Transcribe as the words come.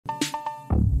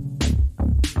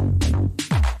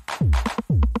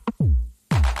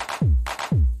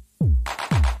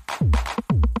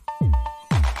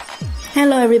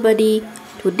Hello everybody,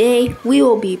 today we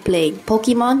will be playing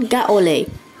Pokemon Gaole.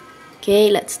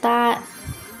 Okay, let's start.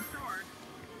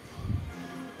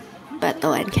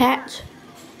 Battle and catch.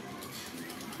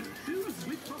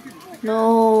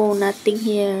 No, nothing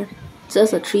here,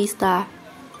 just a 3-star.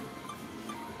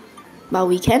 But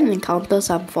we can encounter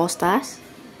some 4 stars.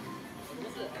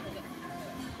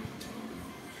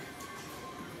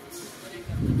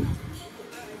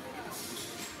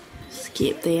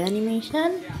 Skip the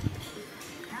animation.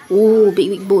 Ooh,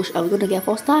 big bush. Are we gonna get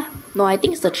 4 star? No, I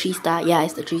think it's the 3-star. Yeah,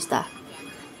 it's the 3-star.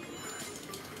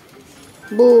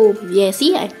 Boom. Yeah,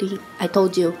 see, I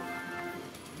told you.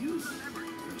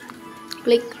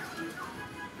 Click.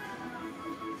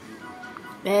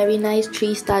 Very nice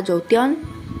 3-star Jolteon.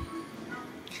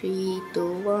 3,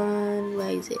 2, 1. Where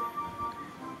is it?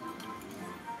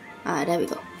 Ah, there we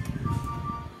go.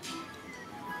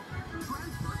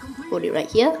 Put it right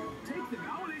here.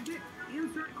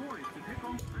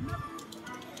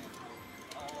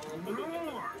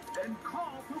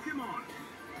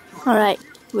 Alright,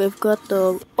 we've got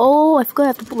the... Oh, I forgot I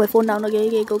have to put my phone down.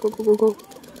 Okay, go.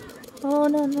 Oh,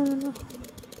 no.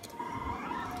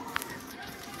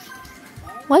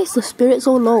 Why is the spirit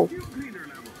so low?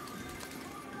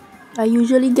 I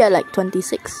usually get like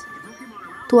 26.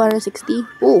 260.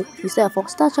 Oh, is that a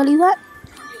 4-star Charizard?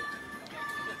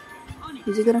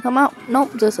 Is it gonna come out?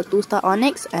 Nope, just a 2-star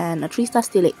Onix and a 3-star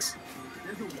Steelix.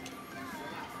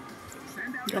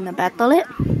 Gonna battle it.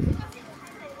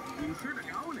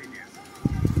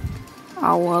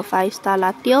 Our 5-star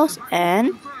Latios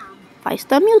and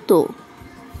 5-star Mewtwo.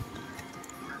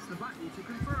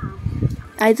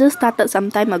 I just started some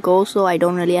time ago, so I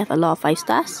don't really have a lot of 5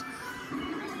 stars.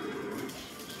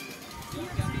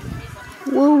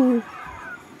 Whoa!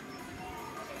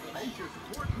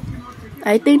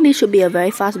 I think this should be a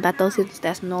very fast battle since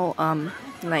there's no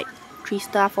like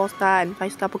 3-star, 4-star and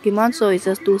 5-star Pokemon, so it's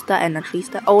just 2-star and a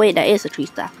 3-star. Oh wait, there is a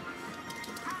 3-star.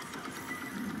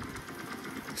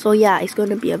 So yeah, it's going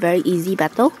to be a very easy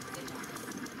battle.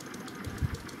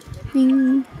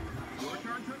 Ding.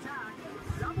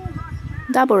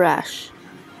 Double Rush.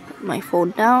 Put my phone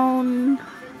down.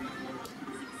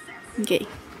 Okay,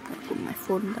 I'll put my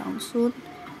phone down soon.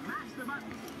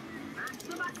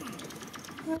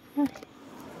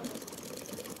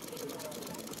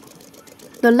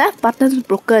 The left button's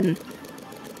broken.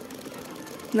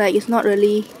 Like, it's not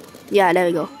really... Yeah, there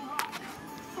we go.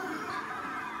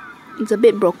 It's a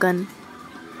bit broken.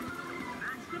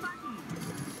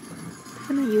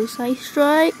 Gonna use Side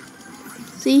Strike.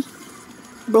 See?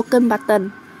 Broken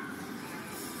button.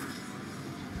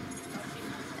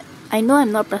 I know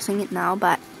I'm not pressing it now,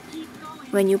 but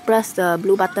when you press the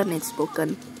blue button, it's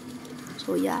broken.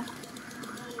 So yeah.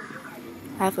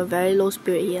 I have a very low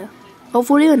spirit here.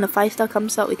 Hopefully when the 5-star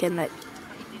comes out, we can like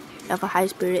have a high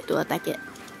spirit to attack it.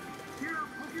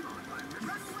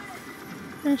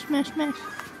 Smash.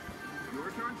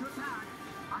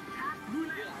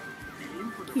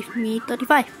 Give me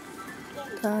 35.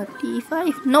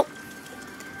 35. Nope.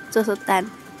 Just a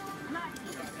 10.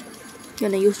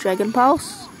 Gonna use Dragon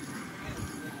Pulse.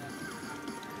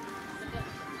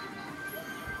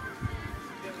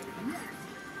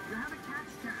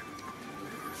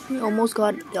 We almost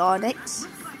got the Onix.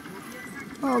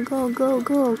 Oh,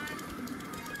 go.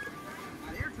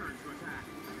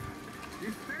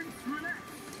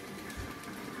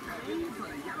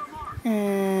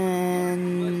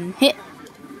 And hit.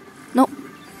 Nope.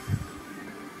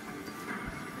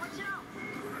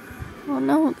 Oh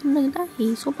no,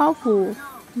 he's so powerful.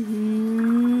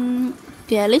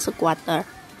 Okay, at least a quarter.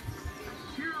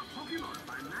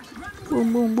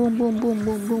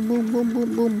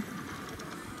 Boom.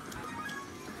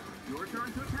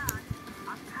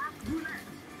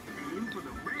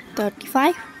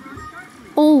 35.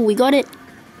 Oh, we got it.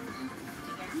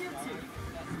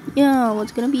 Yeah,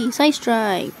 what's gonna be? Side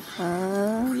Strike.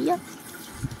 Yeah.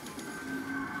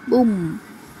 Boom.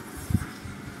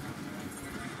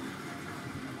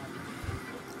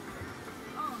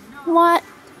 What?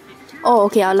 Oh,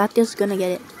 okay, our Latios is gonna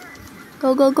get it.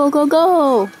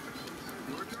 Go.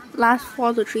 Last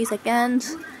 4 to 3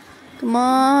 seconds. Come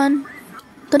on.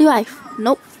 35.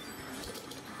 Nope.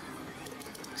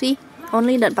 See?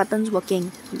 Only that button's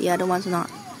working. The other one's not.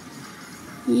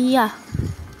 Yeah.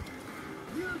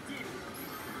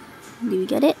 Did we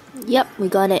get it? Yep, we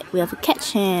got it. We have a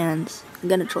catch hands. I'm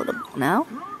gonna throw the ball now.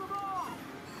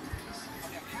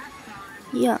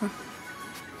 Yeah.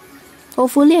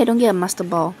 Hopefully I don't get a Master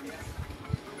Ball.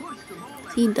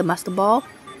 See the Master Ball?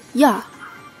 Yeah.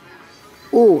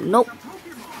 Oh, nope.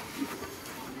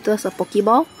 Just a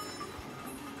Pokeball.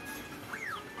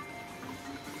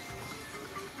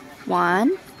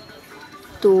 1,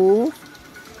 2,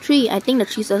 3. I think the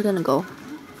 3 stars gonna go.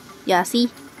 Yeah, see?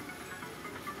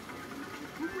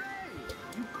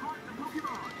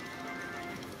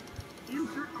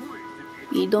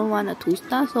 We don't want a 2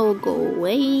 star, so go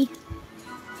away.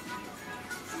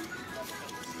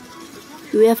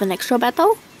 Do we have an extra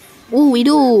battle? Oh, we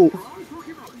do!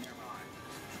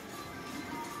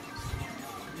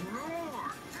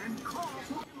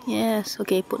 Yes,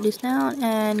 okay, put this down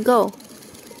and go.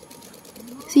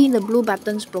 See, the blue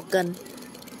button's broken.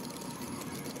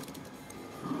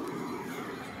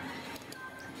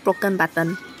 Broken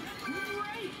button.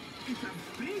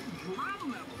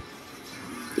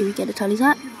 Did we get the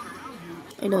Charizard?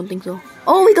 I don't think so.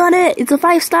 Oh, we got it! It's a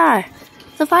 5 star!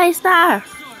 It's a 5 star!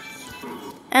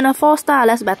 And a 4 star.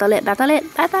 Let's battle it, battle it,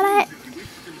 battle it!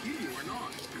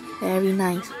 Very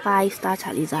nice. 5 star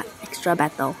Charizard. Extra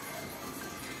battle.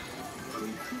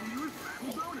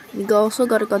 We also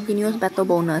got a continuous battle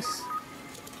bonus.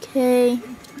 Okay.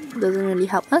 Doesn't really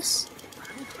help us.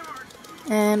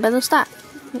 And battle start.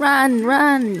 Run,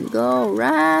 run, go,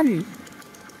 run!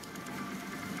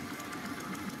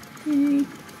 Okay.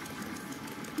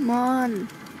 Come on.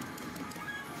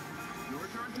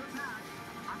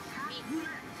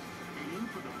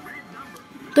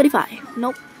 $35.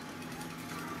 Nope.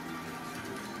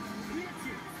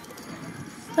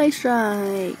 Nice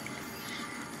strike.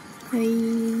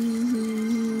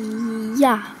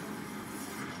 Yeah.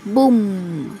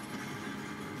 Boom.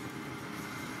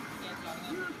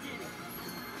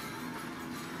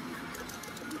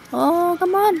 Oh,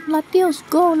 come on. Latios,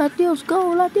 go. Latios,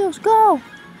 go. Latios, go.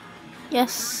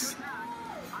 Yes.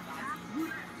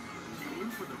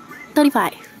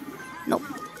 35. Nope.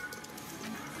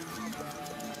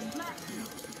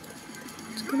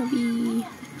 It's gonna be...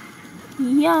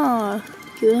 Yeah.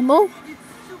 Kill them both.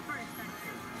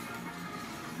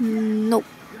 Nope.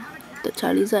 The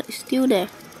Charizard is still there.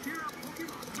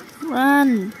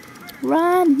 Run.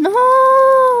 Run.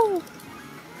 No.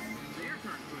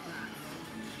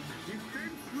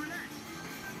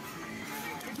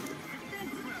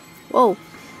 Whoa.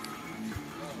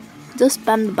 Just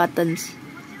spam the buttons.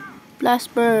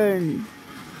 Blast burn.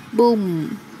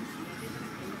 Boom.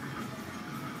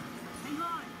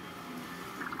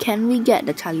 Can we get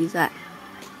the Charizard?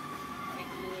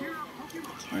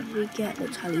 Can we get the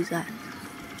Charizard?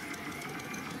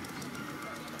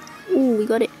 Ooh, we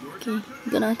got it. Okay,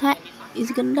 we're gonna attack. Is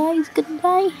he gonna die? Is he gonna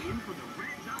die?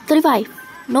 35.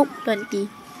 Nope, 20.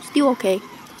 Still okay.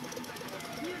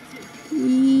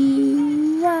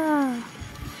 Yeah.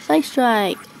 Side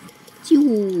strike.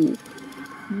 Choo.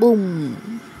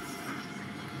 Boom.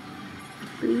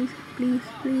 Please, please,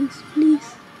 please,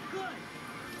 please.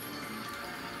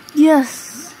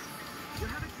 Yes.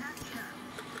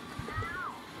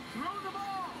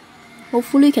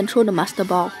 Hopefully we can throw the Master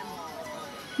Ball.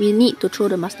 We need to throw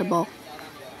the Master Ball.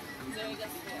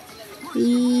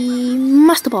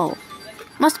 Master Ball.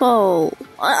 Master Ball.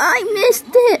 I missed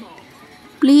it.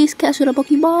 Please catch the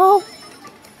Pokeball.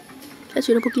 Catch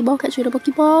the Pokeball. Catch the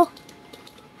Pokeball.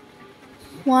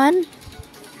 1,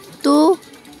 2.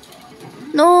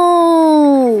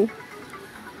 No.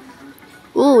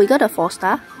 Oh, we got a 4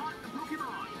 star.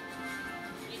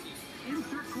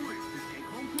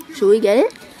 Should we get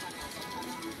it?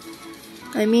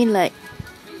 I mean, like,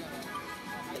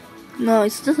 no,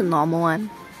 it's just a normal one.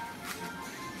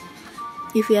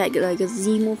 If you had like a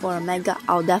Z move or a Mega,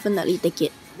 I'll definitely take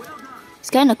it. It's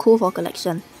kinda cool for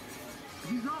collection.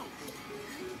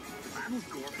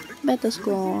 Better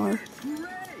score.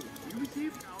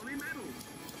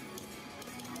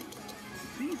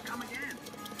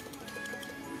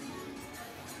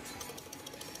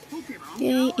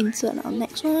 Okay, insert our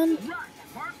next one.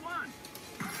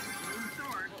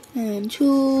 And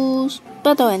choose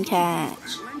Battle and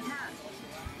Catch.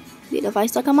 Did the 5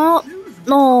 star come out?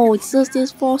 No, it's just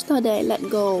this 4 star that I let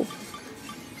go.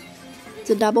 It's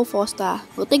a double 4 star.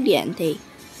 We'll take the Entei.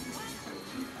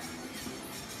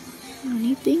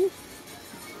 Anything?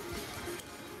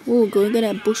 Oh, going to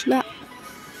get Bush Lap.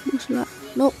 Bush Lap.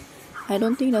 Nope. I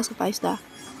don't think that's a 5 star.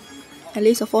 At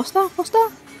least a 4 star? 4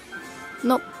 star?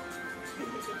 Nope.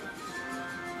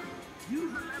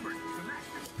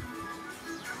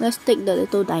 Let's take the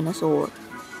little dinosaur.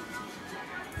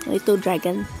 Little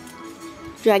dragon.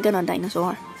 Dragon or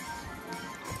dinosaur.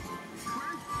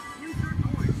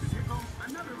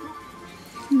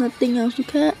 Nothing else to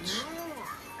catch.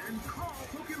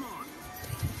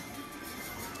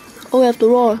 Oh, we have to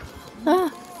roar.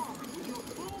 Ah.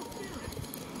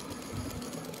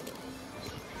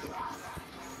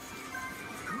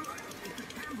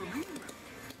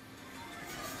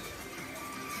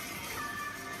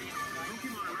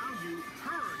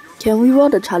 Can we roll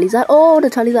the Charizard? Oh, the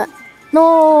Charizard.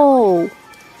 No!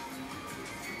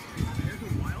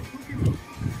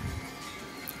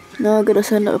 No, I gotta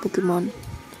send out a Pokemon.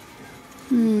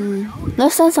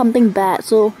 Let's send something bad,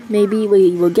 so maybe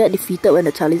we will get defeated when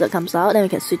the Charizard comes out, then we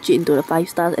can switch it into the 5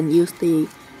 stars and use the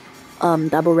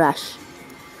double rush.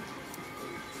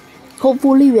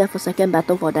 Hopefully we have a second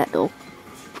battle for that though.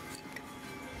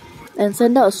 And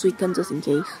send out a Suicune just in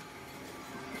case.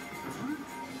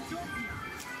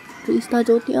 3-star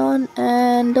Jolteon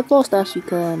and the 4-star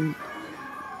Suicune.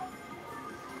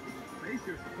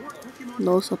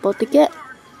 No support ticket.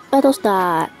 Battle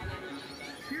start.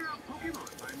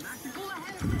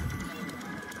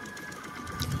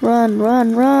 Run,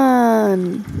 run,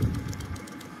 run.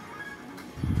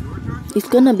 It's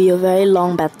gonna be a very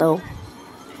long battle.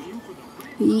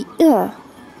 Yeah.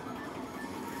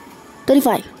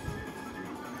 35.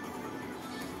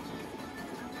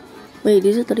 Wait,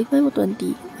 is it 35 or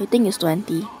 20? I think it's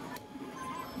 20.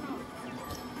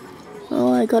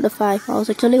 Oh, I got a 5. I was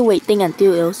actually waiting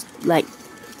until it was like...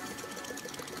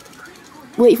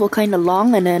 wait for kinda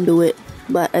long and then do it.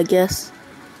 But I guess...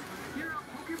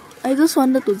 I just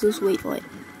wanted to just wait for it.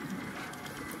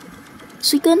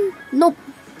 Suicune? Nope.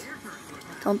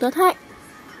 Counter attack?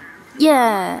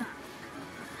 Yeah!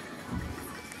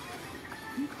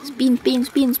 Spin, spin,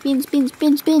 spin, spin, spin,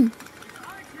 spin, spin.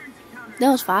 That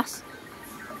was fast.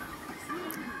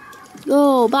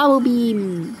 Go, Bubble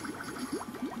Beam.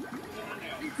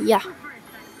 Yeah.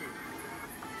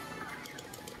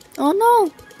 Oh no,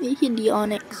 it hit the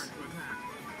Onix.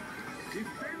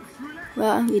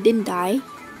 Well, it didn't die.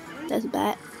 That's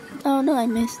bad. Oh no, I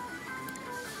missed.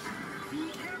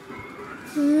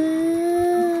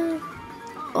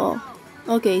 Oh,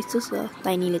 okay, it's just a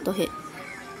tiny little hit.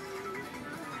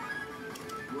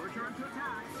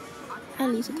 At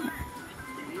least attack.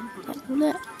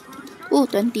 Oh,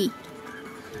 20.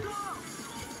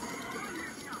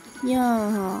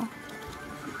 Yeah.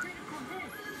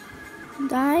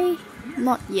 Die?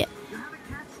 Not yet.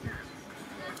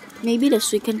 Maybe the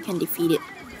Suicune can defeat it.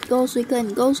 Go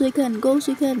Suicune, go Suicune, go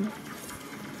Suicune.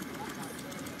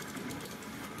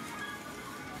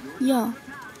 Yeah.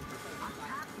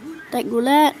 Tag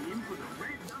roulette.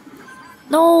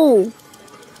 No!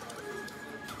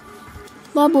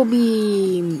 Bubble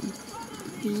Beam.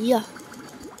 Yeah.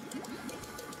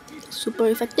 Super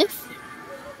effective.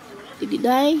 Did it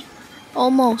die?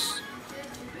 Almost.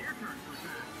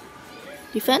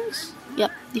 Defense?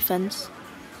 Yep, defense.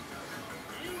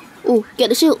 Oh, get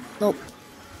the shield. Nope.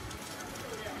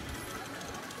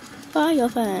 Fire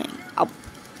Fang. Up.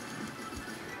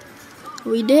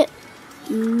 We did.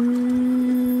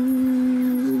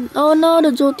 Oh no,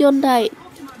 the Jolteon died.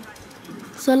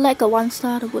 Select a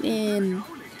 1-star to put in.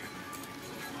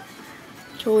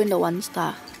 Throw in the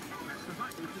 1-star.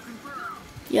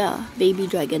 Yeah, baby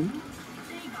dragon.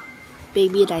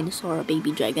 Baby dinosaur,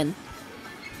 baby dragon.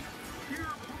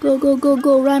 Go, go, go,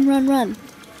 go, run, run, run.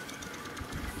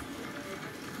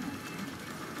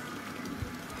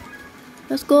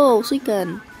 Let's go,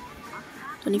 Suicune.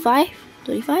 25?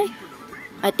 25?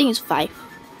 I think it's 5.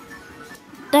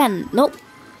 10, nope.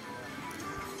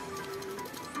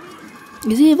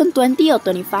 Is it even 20 or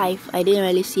 25? I didn't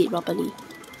really see it properly.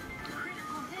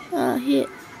 Hit.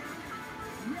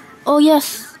 Oh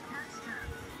yes!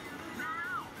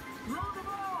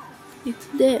 It's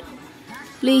dead.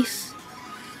 Please.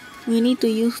 We need to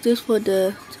use this for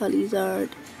the Charizard.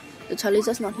 The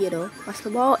Charizard's not here though. Master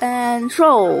Ball and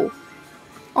throw!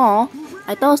 Aw,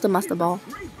 I thought it was the Master Ball.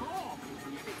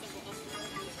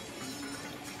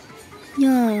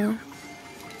 Yeah.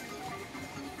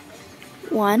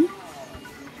 1,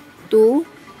 2,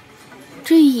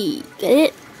 3. Get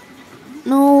it?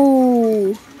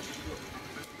 No.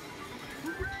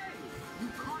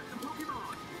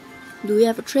 Do we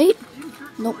have a trade?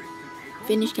 Nope.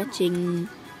 Finish catching.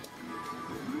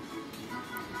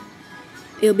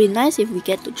 It'll be nice if we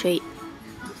get to trade.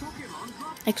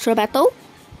 Extra battle?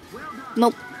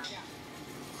 Nope.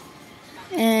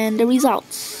 And the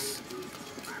results.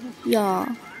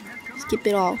 Yeah. Skip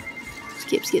it all.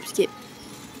 Skip, skip, skip.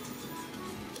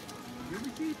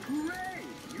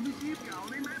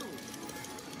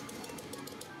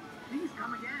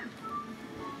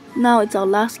 Now it's our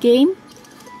last game.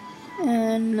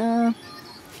 And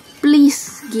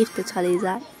please give the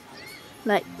Charizard.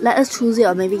 Like, let us choose it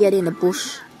or maybe get it in the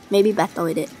bush. Maybe battle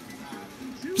with it.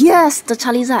 Yes! The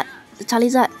Charizard! The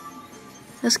Charizard!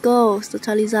 Let's go! It's the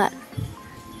Charizard.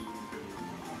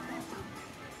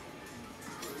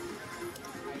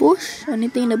 Bush?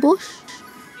 Anything in the bush?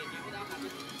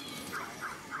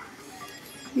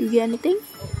 You get anything?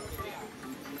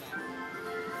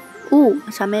 Ooh,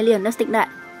 a Charmeleon. Let's take that.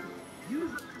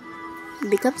 It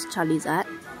becomes Charizard.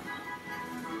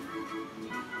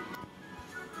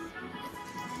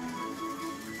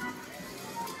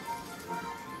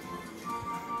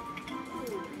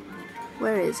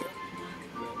 Where is it?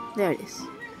 There it is.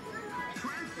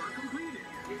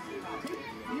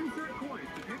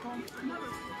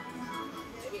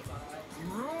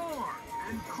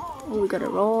 Oh, we got a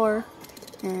roar.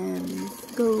 And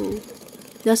go.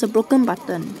 There's a broken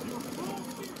button.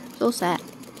 So sad.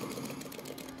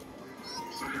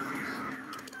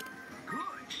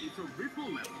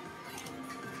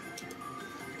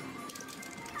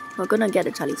 We're gonna get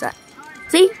a Charizard.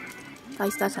 See?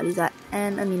 5-star Charizard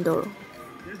and a Nindoro.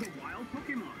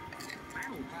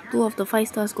 2 of the 5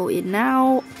 stars go in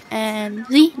now. And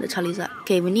see? The Charizard.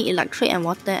 Okay, we need electric and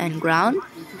water and ground.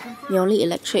 The only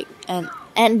electric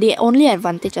and the only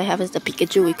advantage I have is the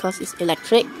Pikachu because it's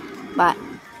electric. But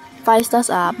 5 stars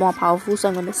are more powerful, so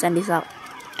I'm gonna send this out.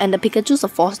 And the Pikachu's a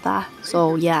 4-star,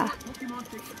 so yeah.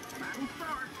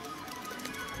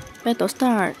 Battle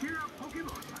start.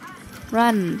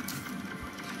 Run.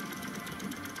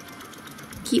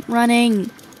 Keep running.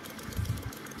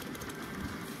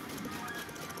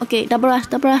 Okay, double rush,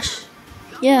 double rush.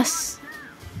 Yes.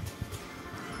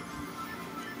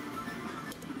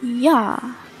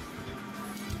 Yeah.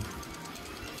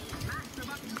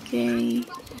 Okay.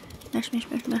 Mash, mash,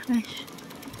 mash, mash, mash.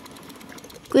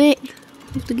 Quick.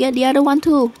 We have to get the other one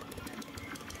too.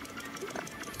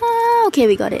 Ah, okay,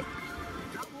 we got it.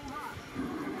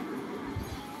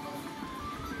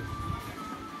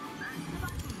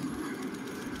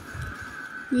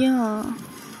 Yeah.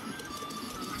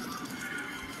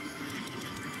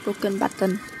 Broken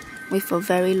button with a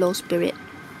very low spirit.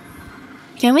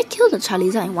 Can we kill the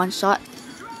Charizard in one shot?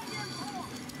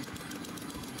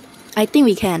 I think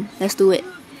we can. Let's do it.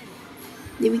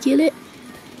 Did we kill it?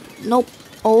 Nope.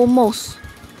 Almost.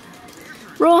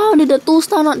 Bro, how did the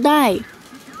 2-star not die?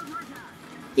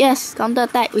 Yes, counter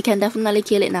attack. We can definitely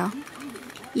kill it now.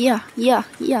 Yeah, yeah,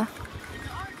 yeah.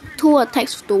 2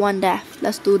 attacks to 1 death.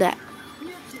 Let's do that.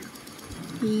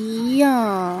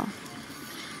 Yeah.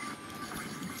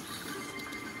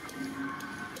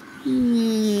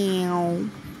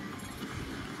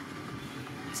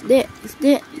 It's dead. It's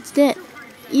dead. It's dead.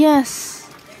 Yes.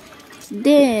 It's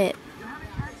dead.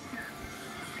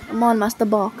 Come on, Master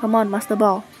Ball. Come on, Master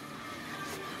Ball.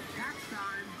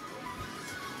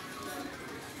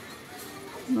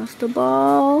 Master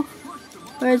Ball.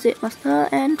 Where is it, Master?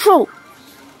 And throw.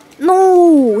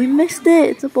 No, we missed it.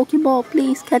 It's a Pokeball.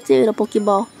 Please catch it with a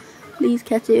Pokeball. Please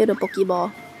catch it with a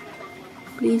Pokeball.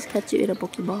 Please catch it with a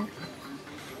Pokeball.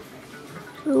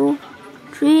 2,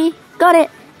 3. Got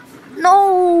it.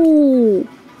 No.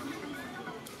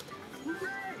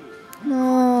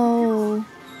 No.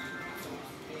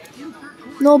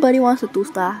 Nobody wants a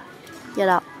 2-star. Get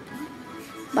out.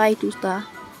 Bye, 2-star.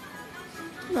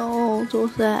 No, so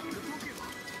sad.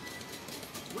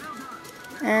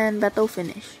 And battle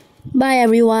finish. Bye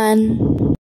everyone.